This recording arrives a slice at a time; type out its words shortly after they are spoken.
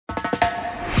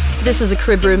This is a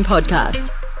Crib Room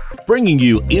podcast. Bringing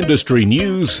you industry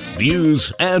news,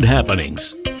 views, and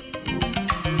happenings.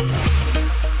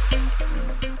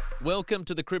 Welcome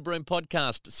to the Crib Room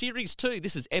Podcast, Series 2.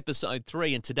 This is Episode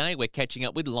 3, and today we're catching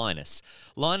up with Lynas.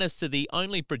 Lynas are the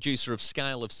only producer of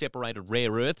scale of separated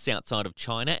rare earths outside of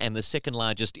China and the second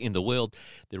largest in the world.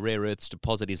 The rare earths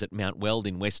deposit is at Mount Weld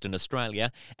in Western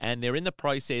Australia, and they're in the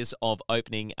process of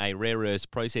opening a rare earths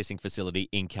processing facility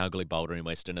in Kalgoorlie-Boulder in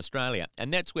Western Australia.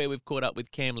 And that's where we've caught up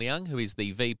with Cam Leung, who is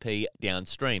the VP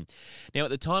downstream. Now, at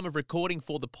the time of recording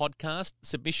for the podcast,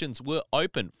 submissions were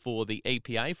open for the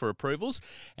EPA for approvals,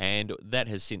 and that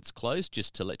has since closed,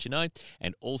 just to let you know.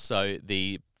 And also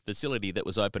the facility that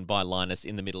was opened by Lynas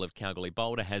in the middle of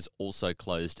Kalgoorlie-Boulder has also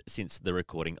closed since the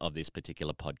recording of this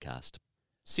particular podcast.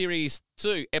 Series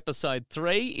 2, Episode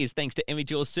 3 is thanks to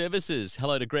Emigure Services.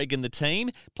 Hello to Greg and the team.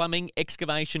 Plumbing,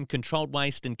 excavation, controlled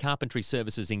waste and carpentry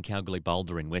services in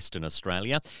Kalgoorlie-Boulder in Western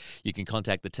Australia. You can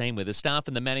contact the team where the staff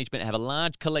and the management have a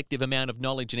large collective amount of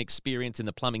knowledge and experience in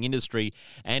the plumbing industry,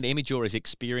 and Emigure is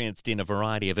experienced in a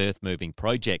variety of earth-moving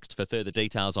projects. For further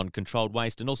details on controlled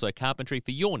waste and also carpentry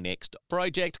for your next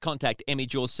project, contact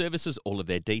Emigure Services. All of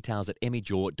their details at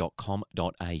emigure.com.au,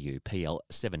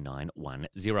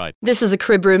 PL7910. This is a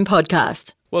Crib Room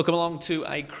podcast. Welcome along to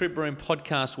a Crib Room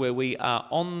podcast where we are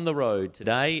on the road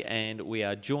today, and we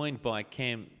are joined by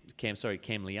Cam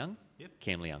Leung? Yep.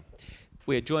 Cam Leung.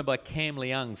 We are joined by Cam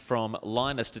Leung from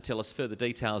Lynas to tell us further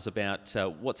details about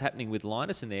what's happening with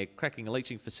Lynas and their cracking and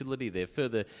leaching facility, their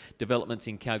further developments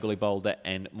in Kalgoorlie-Boulder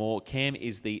and more. Cam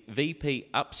is the VP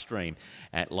Upstream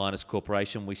at Lynas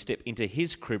Corporation. We step into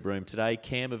his Crib Room today.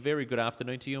 Cam, a very good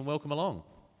afternoon to you and welcome along.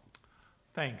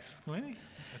 Thanks, Glennie.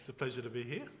 It's a pleasure to be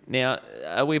here. Now,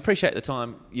 we appreciate the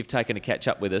time you've taken to catch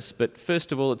up with us, but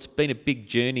first of all, it's been a big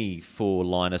journey for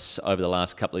Lynas over the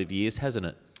last couple of years, hasn't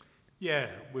it? Yeah,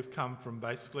 we've come from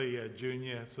basically a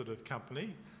junior sort of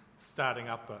company, starting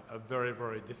up a very,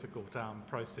 very difficult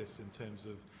process in terms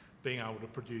of being able to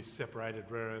produce separated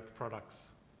rare earth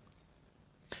products.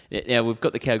 Now, we've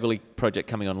got the Kalgoorlie project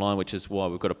coming online, which is why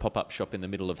we've got a pop-up shop in the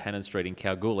middle of Hannon Street in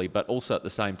Kalgoorlie, but also at the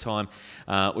same time,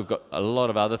 we've got a lot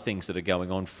of other things that are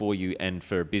going on for you and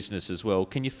for business as well.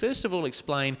 Can you first of all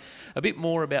explain a bit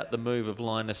more about the move of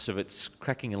Lynas of its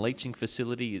cracking and leaching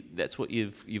facility? That's what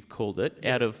you've called it,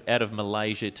 yes. out of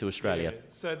Malaysia to Australia. Yeah.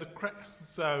 So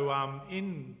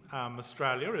in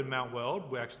Australia, in Mount Weld,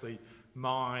 we actually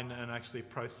mine and actually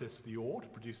process the ore to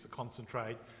produce the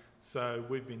concentrate. So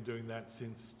we've been doing that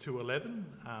since 2011,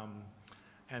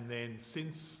 and then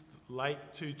since late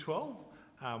 2012,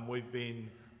 we've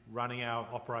been running our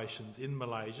operations in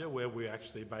Malaysia, where we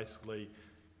actually basically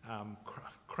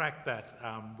crack that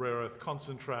rare earth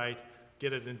concentrate,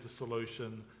 get it into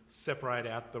solution, separate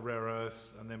out the rare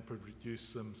earths, and then produce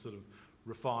some sort of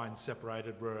refined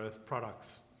separated rare earth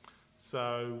products.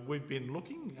 So we've been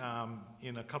looking,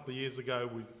 in a couple of years ago,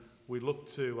 we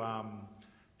looked to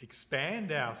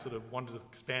wanted to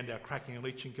expand our cracking and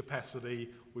leaching capacity.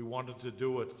 We wanted to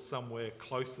do it somewhere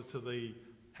closer to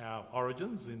our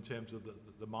origins in terms of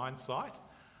the mine site.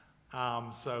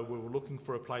 So we were looking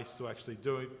for a place to actually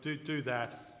do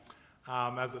that.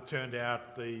 As it turned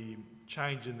out, the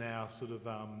change in our sort of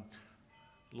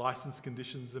license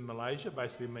conditions in Malaysia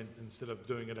basically meant instead of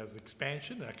doing it as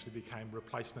expansion, it actually became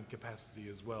replacement capacity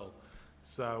as well.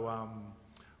 So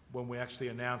when we actually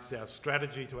announced our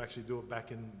strategy to actually do it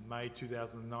back in May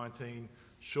 2019,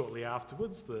 shortly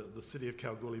afterwards, the city of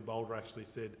Kalgoorlie-Boulder actually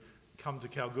said, come to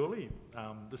Kalgoorlie,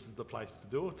 this is the place to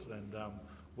do it, and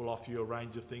we'll offer you a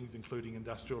range of things, including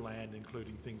industrial land,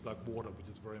 including things like water, which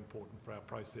is very important for our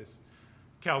process.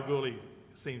 Kalgoorlie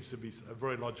seems to be a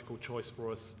very logical choice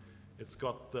for us. It's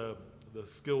got the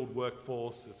skilled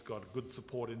workforce, it's got a good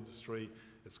support industry,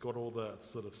 it's got all the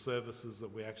sort of services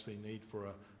that we actually need for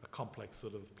a complex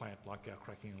sort of plant like our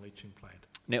cracking and leaching plant.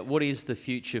 Now, what is the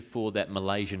future for that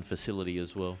Malaysian facility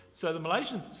as well? So the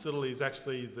Malaysian facility is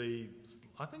actually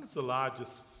I think it's the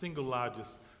single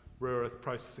largest rare earth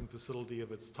processing facility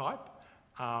of its type.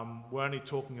 We're only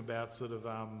talking about sort of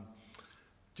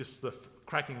just the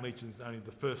cracking and leaching is only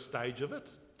the first stage of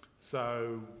it.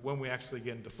 So when we actually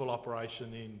get into full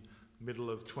operation in middle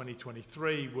of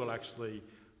 2023, we'll actually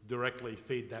directly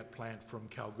feed that plant from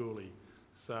Kalgoorlie.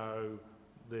 So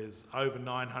there's over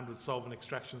 900 solvent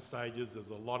extraction stages. There's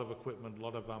a lot of equipment, a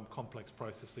lot of complex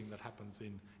processing that happens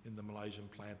in the Malaysian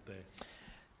plant there.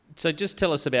 So just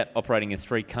tell us about operating in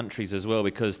 3 countries as well,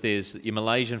 because there's your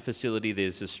Malaysian facility,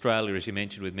 there's Australia, as you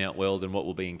mentioned, with Mount Weld and what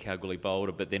will be in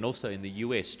Kalgoorlie-Boulder, but then also in the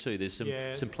US too. There's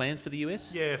some plans for the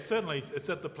US? Yeah, certainly. It's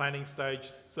at the planning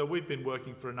stage. So we've been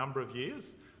working for a number of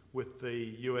years with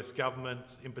the US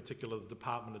government, in particular the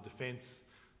Department of Defense,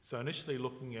 So initially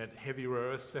looking at heavy rare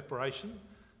earth separation.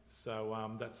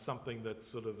 So that's something that's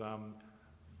sort of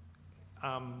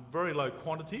very low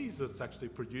quantities that it's actually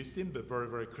produced in, but very,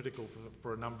 very critical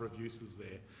for a number of uses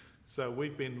there. So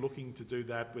we've been looking to do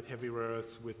that with heavy rare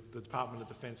earths with the Department of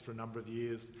Defence for a number of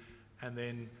years. And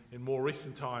then in more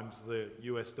recent times, the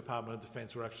US Department of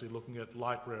Defence were actually looking at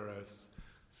light rare earths.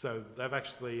 So they've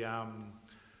actually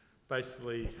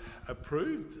basically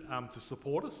approved to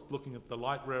support us looking at the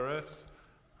light rare earths,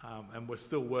 and we're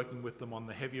still working with them on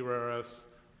the heavy rare earths.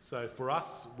 So for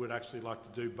us, we'd actually like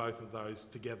to do both of those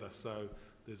together. So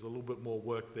there's a little bit more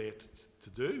work there to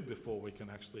do before we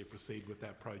can actually proceed with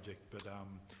that project, but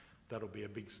that'll be a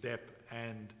big step,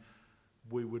 and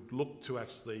we would look to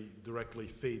actually directly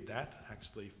feed that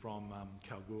actually from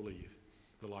Kalgoorlie,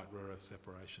 the light rare earth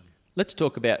separation. Let's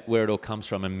talk about where it all comes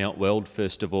from in Mount Weld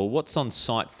first of all. What's on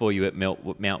site for you at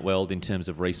Mount Weld in terms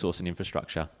of resource and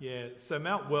infrastructure? Yeah, so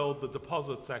Mount Weld, the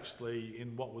deposit's actually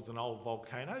in what was an old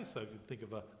volcano. So if you think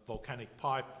of a volcanic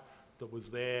pipe that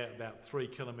was there about 3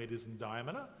 kilometres in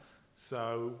diameter.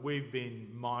 So we've been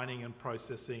mining and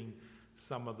processing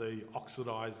some of the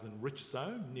oxidised and rich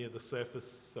zone near the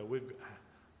surface. So we've,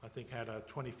 I think, had a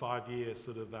 25-year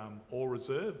sort of ore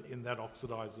reserve in that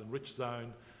oxidised and rich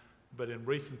zone. But in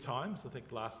recent times, I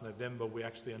think last November, we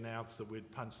actually announced that we'd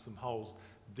punched some holes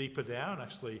deeper down,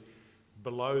 actually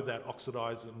below that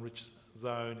oxidised and rich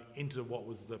zone into what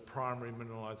was the primary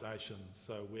mineralisation.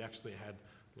 So we actually had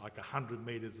like 100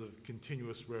 metres of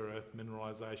continuous rare earth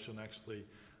mineralisation, actually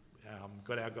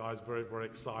got our guys very, very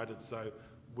excited. So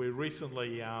we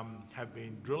recently have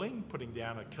been drilling, putting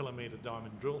down a kilometre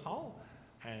diamond drill hole,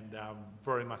 and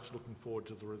very much looking forward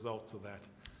to the results of that.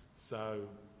 So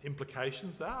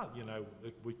implications are, you know,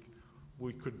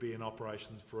 we could be in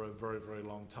operations for a very, very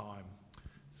long time.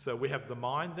 So we have the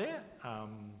mine there.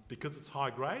 Because it's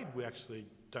high grade, we actually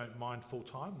don't mine full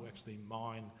time. We actually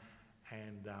mine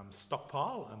and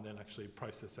stockpile, and then actually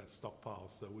process that stockpile.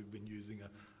 So we've been using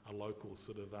a local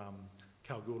sort of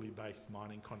Kalgoorlie-based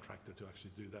mining contractor to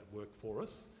actually do that work for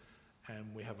us. And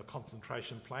we have a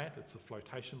concentration plant. It's a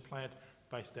flotation plant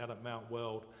based out at Mount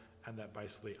Weld, and that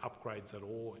basically upgrades that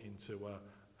ore into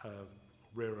a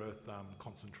rare earth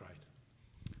concentrate.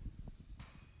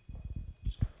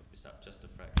 Just put this up just a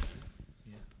fraction.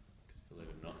 Yeah. Because believe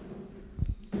it or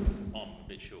not, I'm a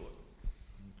bit short.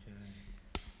 Okay.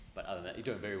 But other than that, you're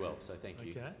doing very well, so thank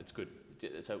you. Okay. It's good.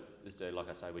 So like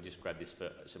I say, we just grabbed this for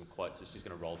some quotes. It's just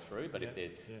going to roll through, but if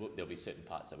there'll be certain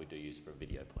parts that we do use for a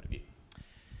video point of view.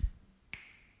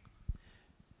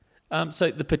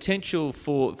 So the potential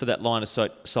for that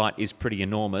Lynas site is pretty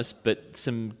enormous, but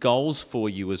some goals for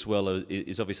you as well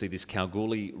is obviously this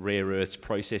Kalgoorlie rare earths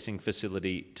processing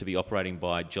facility to be operating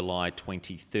by July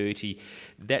 2030.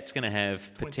 That's going to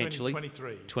have potentially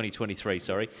 2023,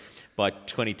 sorry, by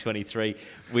 2023,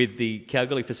 with the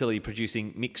Kalgoorlie facility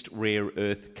producing mixed rare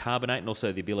earth carbonate, and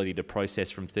also the ability to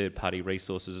process from third-party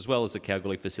resources, as well as the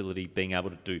Kalgoorlie facility being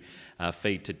able to do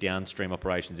feed to downstream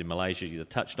operations in Malaysia you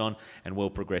touched on, and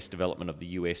well-progressed development of the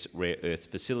US rare earth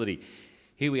facility.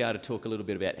 Here we are to talk a little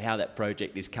bit about how that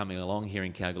project is coming along here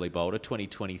in Kalgoorlie-Boulder,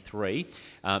 2023.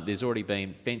 There's already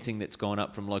been fencing that's gone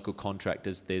up from local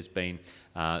contractors. There's been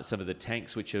some of the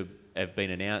tanks which have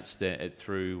been announced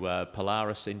through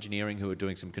Polaris Engineering, who are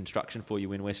doing some construction for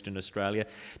you in Western Australia.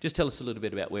 Just tell us a little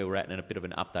bit about where we're at and a bit of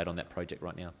an update on that project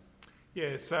right now.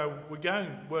 Yeah, so we're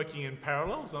working in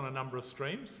parallels on a number of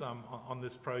streams on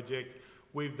this project.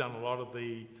 We've done a lot of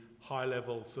the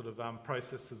high-level sort of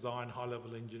process design,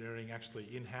 high-level engineering actually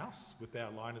in-house with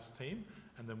our Lynas team,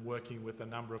 and then working with a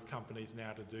number of companies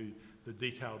now to do the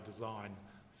detailed design.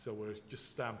 So we're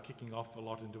just kicking off a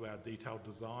lot into our detailed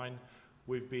design.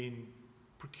 We've been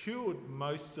procured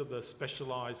most of the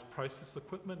specialised process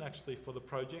equipment actually for the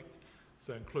project,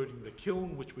 so including the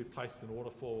kiln, which we placed an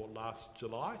order for last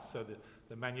July. So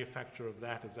the manufacture of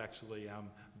that is actually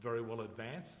very well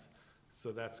advanced.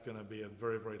 So that's going to be a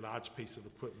very, very large piece of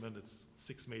equipment. It's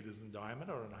 6 metres in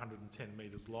diameter and 110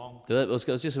 metres long. I was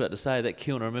just about to say, that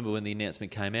kiln, I remember when the announcement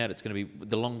came out, it's going to be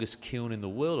the longest kiln in the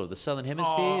world, or the Southern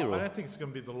Hemisphere? I don't think it's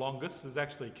going to be the longest. There's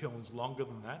actually kilns longer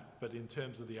than that, but in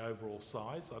terms of the overall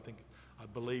size, I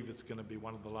believe it's going to be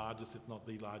one of the largest, if not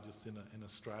the largest in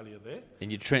Australia there.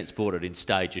 And you transport it in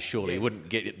stages, surely. Yes. You wouldn't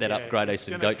get that upgrade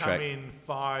Eastern Goat Track. It's going to come in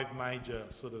 5 major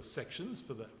sort of sections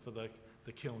for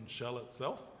the kiln shell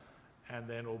itself, and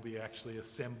then it'll be actually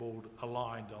assembled,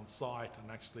 aligned on site,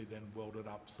 and actually then welded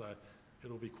up. So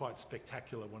it'll be quite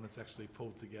spectacular when it's actually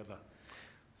pulled together.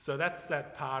 So that's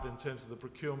that part in terms of the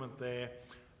procurement there.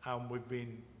 We've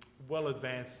been well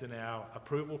advanced in our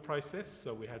approval process,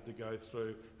 so we had to go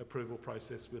through approval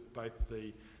process with both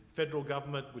the federal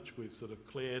government, which we've sort of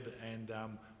cleared, and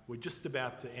we're just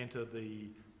about to enter the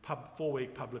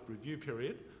 4-week public review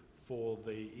period for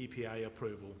the EPA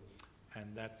approval. And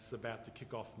that's about to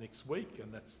kick off next week,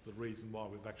 and that's the reason why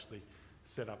we've actually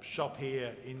set up shop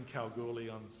here in Kalgoorlie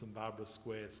on St Barbara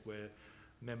Squares, where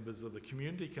members of the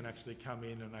community can actually come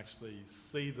in and actually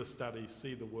see the study,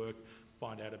 see the work,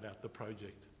 find out about the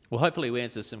project. Well, hopefully we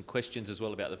answer some questions as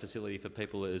well about the facility for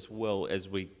people as well as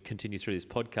we continue through this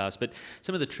podcast. But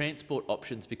some of the transport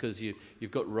options, because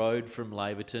you've got road from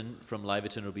Laverton. From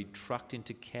Laverton it'll be trucked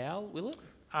into Cal, will it?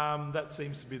 That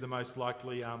seems to be the most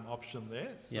likely option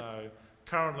there. So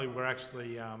currently we're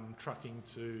actually trucking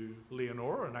to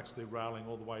Leung and actually railing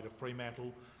all the way to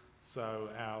Fremantle. So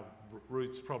our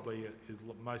route's probably is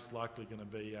most likely going to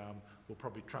be, we'll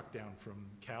probably truck down from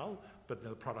Cal, but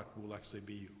the product will actually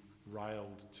be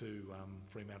railed to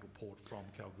Fremantle Port from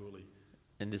Kalgoorlie.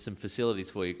 And there's some facilities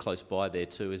for you close by there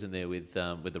too, isn't there, with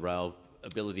the rail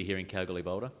ability here in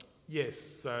Kalgoorlie-Boulder? Yes,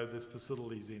 so there's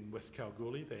facilities in West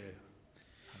Kalgoorlie there.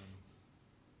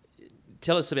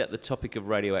 Tell us about the topic of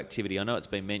radioactivity. I know it's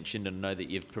been mentioned, and I know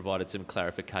that you've provided some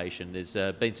clarification. There's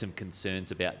been some concerns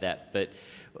about that, but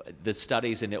the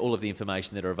studies and all of the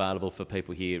information that are available for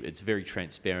people here, it's very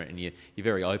transparent, and you're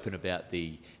very open about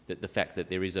the fact that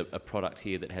there is a product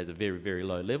here that has a very, very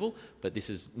low level, but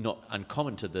this is not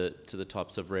uncommon to the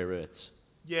types of rare earths.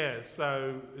 Yeah,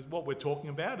 so what we're talking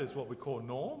about is what we call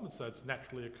norm, so it's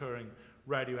naturally occurring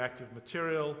radioactive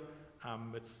material.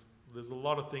 There's a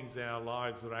lot of things in our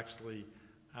lives that actually,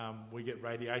 we get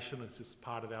radiation, it's just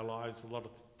part of our lives. A lot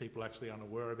of people actually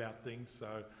unaware about things,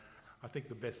 so I think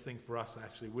the best thing for us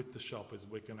actually with the shop is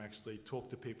we can actually talk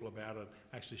to people about it,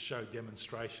 actually show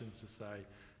demonstrations to say,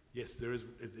 yes,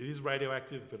 it is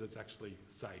radioactive, but it's actually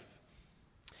safe.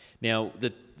 Now,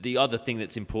 the other thing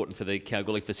that's important for the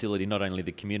Kalgoorlie facility, not only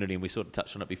the community, and we sort of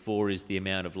touched on it before, is the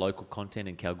amount of local content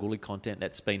and Kalgoorlie content.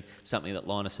 That's been something that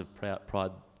Lynas have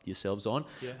prided yourselves on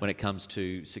when it comes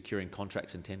to securing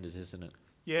contracts and tenders, isn't it?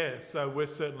 Yeah, so we're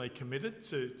certainly committed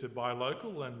to buy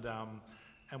local,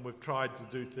 and we've tried to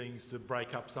do things to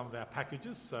break up some of our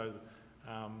packages, so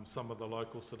some of the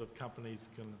local sort of companies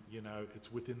can,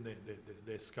 it's within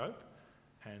their scope,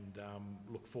 and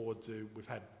look forward to, we've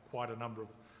had quite a number of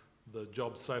the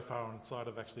jobs so far on site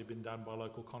have actually been done by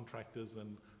local contractors,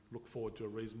 and look forward to a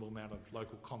reasonable amount of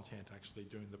local content actually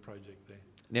doing the project there.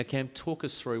 Now, Cam, talk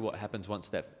us through what happens once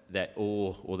that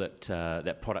ore or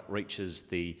that product reaches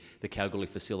the Kalgoorlie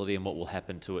facility, and what will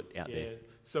happen to it out there.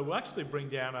 So we'll actually bring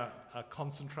down a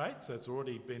concentrate, so it's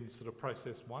already been sort of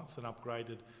processed once and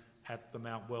upgraded at the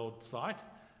Mount Weld site.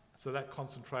 So that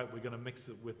concentrate, we're going to mix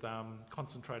it with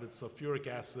concentrated sulfuric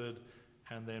acid,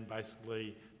 and then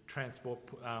basically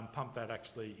pump that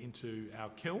actually into our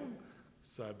kiln.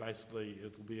 So basically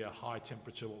it'll be a high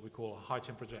temperature, what we call a high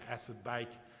temperature acid bake,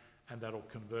 and that'll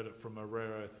convert it from a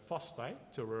rare earth phosphate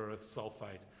to a rare earth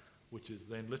sulfate, which is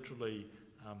then literally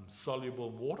soluble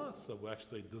in water. So we'll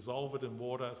actually dissolve it in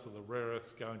water, so the rare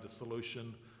earths go into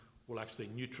solution. We'll actually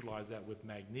neutralise that with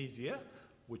magnesia,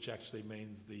 which actually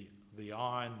means the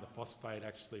iron, the phosphate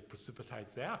actually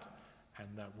precipitates out, and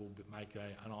that will make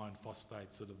an iron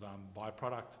phosphate sort of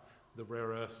byproduct. The rare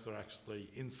earths are actually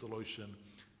in solution,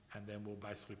 and then we'll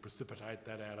basically precipitate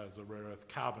that out as a rare earth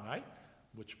carbonate,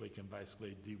 which we can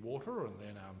basically dewater and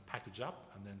then package up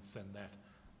and then send that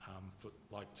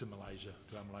to Malaysia,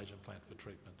 to our Malaysian plant for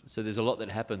treatment. So there's a lot that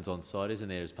happens on site, isn't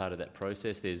there, as part of that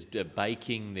process? There's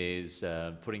baking, there's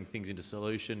putting things into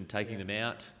solution, taking them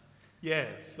out. Yeah,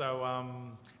 so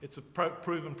it's a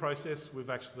proven process. We've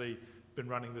actually been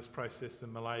running this process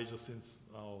in Malaysia since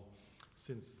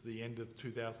the end of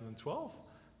 2012.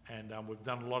 And we've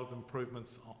done a lot of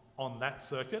improvements on that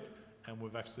circuit, and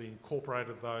we've actually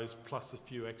incorporated those plus a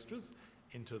few extras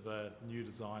into the new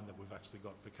design that we've actually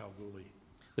got for Kalgoorlie.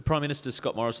 The Prime Minister,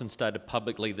 Scott Morrison, stated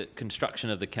publicly that construction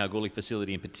of the Kalgoorlie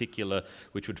facility in particular,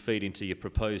 which would feed into your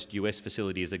proposed US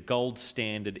facility, is a gold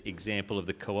standard example of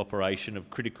the cooperation of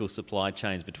critical supply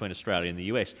chains between Australia and the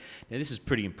US. Now, this is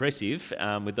pretty impressive,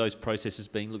 with those processes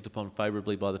being looked upon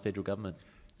favourably by the federal government.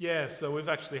 Yeah, so we've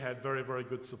actually had very, very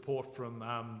good support from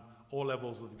all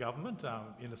levels of government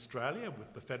in Australia,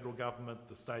 with the federal government,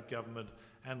 the state government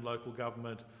and local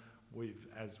government.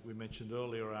 As we mentioned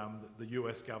earlier, the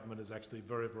US government is actually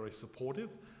very, very supportive,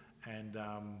 and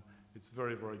it's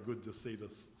very, very good to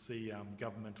see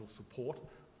governmental support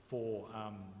for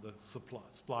the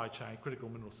supply chain, critical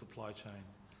mineral supply chain,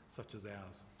 such as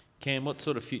ours. Cam, what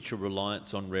sort of future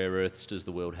reliance on rare earths does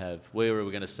the world have? Where are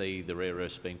we going to see the rare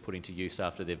earths being put into use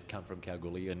after they've come from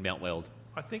Kalgoorlie and Mount Weld?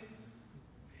 I think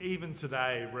even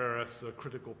today, rare earths are a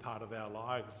critical part of our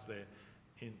lives. They're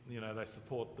they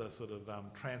support the sort of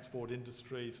transport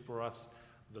industries for us,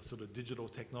 the sort of digital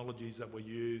technologies that we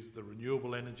use, the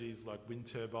renewable energies like wind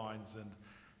turbines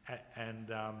and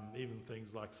even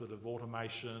things like sort of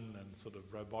automation and sort of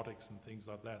robotics and things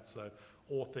like that. So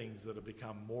all things that have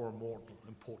become more and more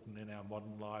important in our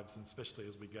modern lives, and especially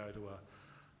as we go to a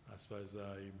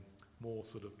more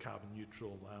sort of carbon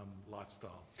neutral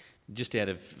lifestyle. Just out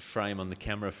of frame on the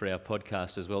camera for our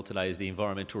podcast as well today is the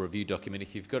environmental review document.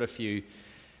 If you've got a few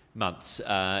months,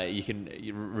 you can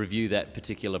review that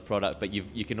particular product, but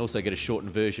you can also get a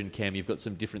shortened version, Cam. You've got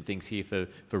some different things here for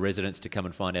residents to come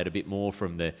and find out a bit more,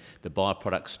 from the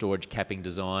byproduct storage capping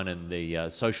design and the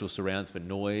social surrounds for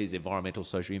noise, environmental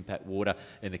social impact water,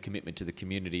 and the commitment to the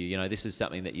community. This is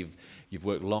something that you've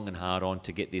worked long and hard on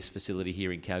to get this facility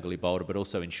here in Kalgoorlie-Boulder, but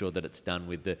also ensure that it's done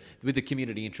with the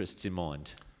community interests in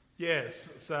mind. Yes,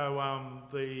 so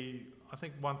I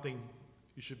think one thing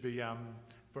you should be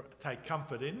take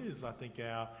comfort in is I think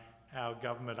our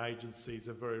government agencies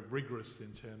are very rigorous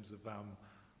in terms of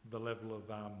the level of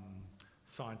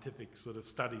scientific sort of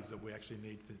studies that we actually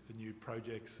need for new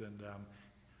projects. And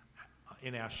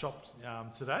in our shops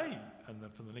today and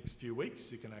for the next few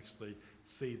weeks, you can actually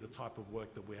see the type of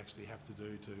work that we actually have to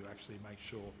do to actually make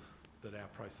sure that our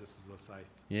processes are safe.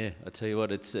 Yeah, I tell you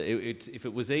what, if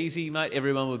it was easy, mate,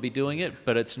 everyone would be doing it,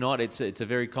 but it's not. It's a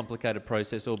very complicated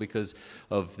process, all because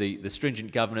of the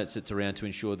stringent governance that's around to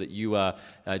ensure that you are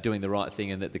doing the right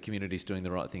thing and that the community's doing the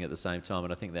right thing at the same time.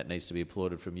 And I think that needs to be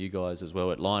applauded from you guys as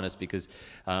well at Lynas, because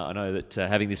I know that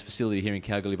having this facility here in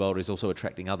Kalgoorlie-Boulder is also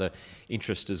attracting other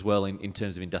interest as well in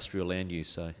terms of industrial land use.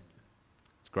 So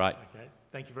it's great. Okay.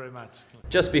 Thank you very much.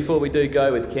 Just before we do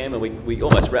go with Cam, and we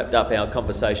almost wrapped up our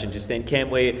conversation just then, Cam,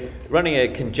 we're running a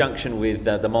conjunction with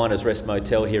the Miners Rest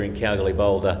Motel here in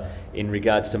Kalgoorlie-Boulder in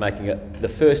regards to making the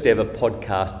first ever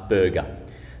podcast burger.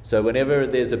 So whenever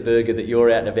there's a burger that you're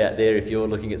out and about there, if you're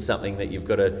looking at something that you've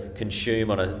got to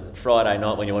consume on a Friday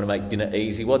night when you want to make dinner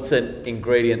easy, what's an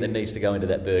ingredient that needs to go into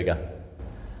that burger?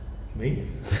 Meat.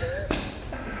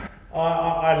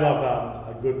 I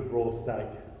love a good raw steak.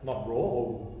 Not raw,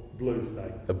 or blue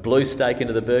steak. A blue steak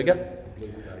into the burger? A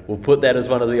blue steak. We'll put that as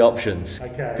one of the options.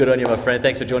 Okay. Good on you, my friend.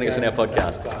 Thanks for joining us on our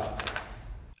podcast.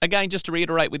 Again, just to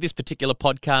reiterate, with this particular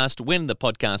podcast, when the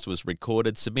podcast was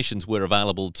recorded, submissions were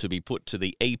available to be put to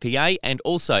the EPA, and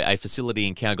also a facility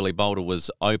in Kalgoorlie-Boulder was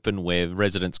open where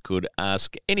residents could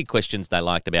ask any questions they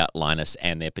liked about Lynas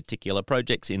and their particular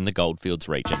projects in the Goldfields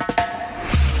region.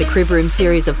 The Crib Room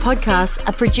series of podcasts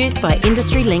are produced by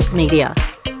Industry Link Media.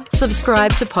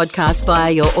 Subscribe to podcasts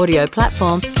via your audio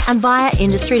platform and via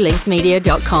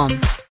industrylinkmedia.com.